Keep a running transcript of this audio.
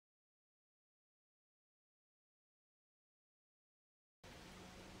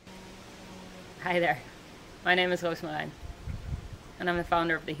Hi there, my name is Roos Marijn and I'm the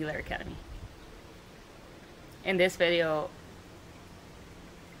founder of the Healer Academy. In this video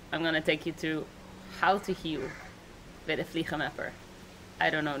I'm going to take you through how to heal with a vliegenmapper.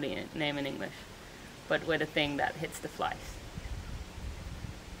 I don't know the name in English, but with a thing that hits the flies.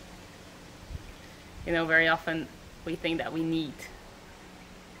 You know, very often we think that we need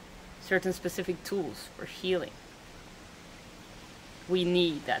certain specific tools for healing. We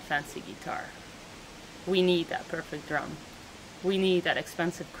need that fancy guitar. We need that perfect drum. We need that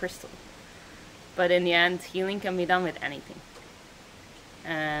expensive crystal. But in the end, healing can be done with anything.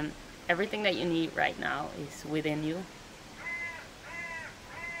 And everything that you need right now is within you.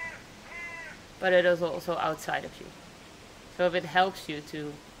 But it is also outside of you. So if it helps you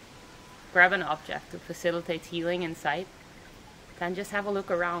to grab an object to facilitate healing inside, then just have a look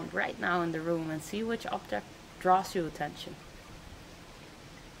around right now in the room and see which object draws your attention.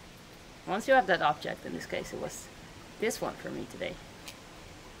 Once you have that object, in this case it was this one for me today.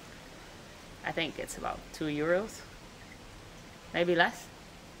 I think it's about €2, maybe less.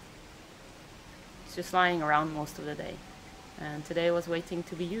 It's just lying around most of the day. And today I was waiting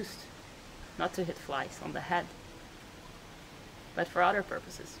to be used. Not to hit flies on the head, but for other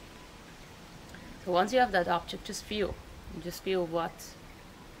purposes. So once you have that object, just feel. Just feel what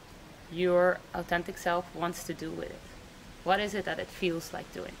your authentic self wants to do with it. What is it that it feels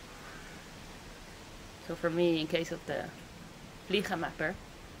like doing? So for me, in case of the vliegenmapper,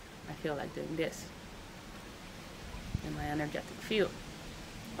 I feel like doing this in my energetic field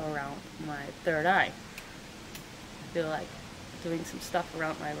around my third eye. I feel like doing some stuff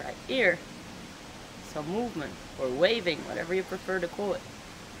around my right ear, some movement or waving, whatever you prefer to call it.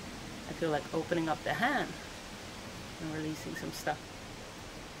 I feel like opening up the hand and releasing some stuff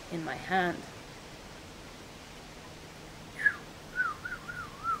in my hand.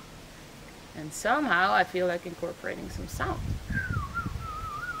 And somehow I feel like incorporating some sound.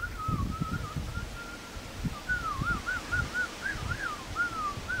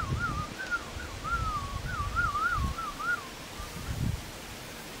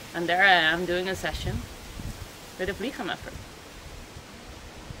 And there I am doing a session with a vliegenmapper.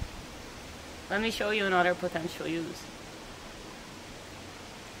 Let me show you another potential use.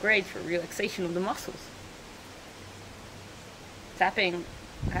 Great for relaxation of the muscles. Tapping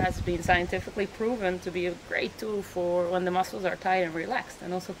has been scientifically proven to be a great tool for when the muscles are tight and relaxed,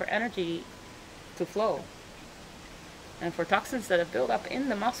 and also for energy to flow, and for toxins that have built up in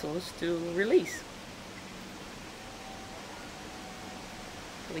the muscles to release.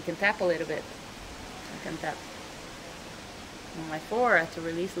 So we can tap a little bit. I can tap on my forehead to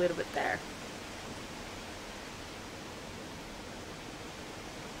release a little bit there.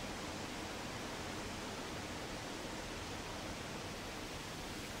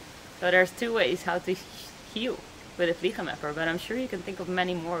 So there's two ways how to heal with a vliegenmapper, but I'm sure you can think of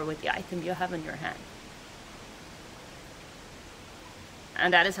many more with the item you have in your hand.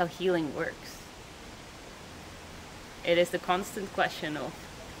 And that is how healing works. It is the constant question of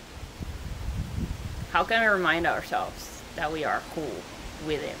how can we remind ourselves that we are whole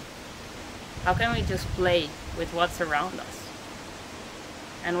within? How can we just play with what's around us?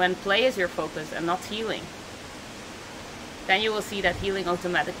 And when play is your focus and not healing, then you will see that healing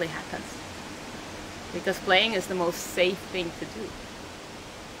automatically happens. Because playing is the most safe thing to do.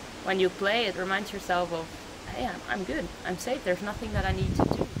 When you play, it reminds yourself of, hey, I'm good, I'm safe, there's nothing that I need to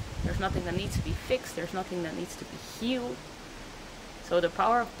do. There's nothing that needs to be fixed, there's nothing that needs to be healed. So the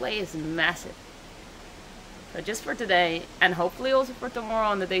power of play is massive. So just for today, and hopefully also for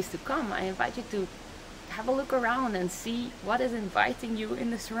tomorrow and the days to come, I invite you to have a look around and see what is inviting you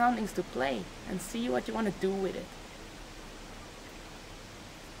in the surroundings to play, and see what you want to do with it.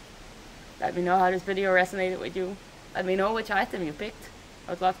 Let me know how this video resonated with you. Let me know which item you picked.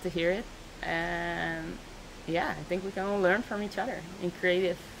 I would love to hear it. And yeah, I think we can all learn from each other in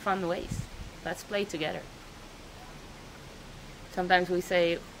creative, fun ways. Let's play together. Sometimes we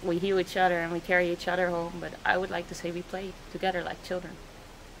say we heal each other and we carry each other home, but I would like to say we play together like children.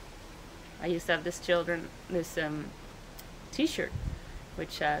 I used to have this t-shirt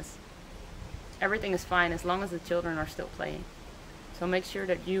which says, everything is fine as long as the children are still playing. So make sure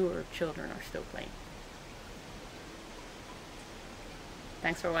that your children are still playing.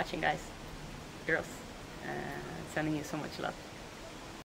 Thanks for watching, guys. Girls. Sending you so much love.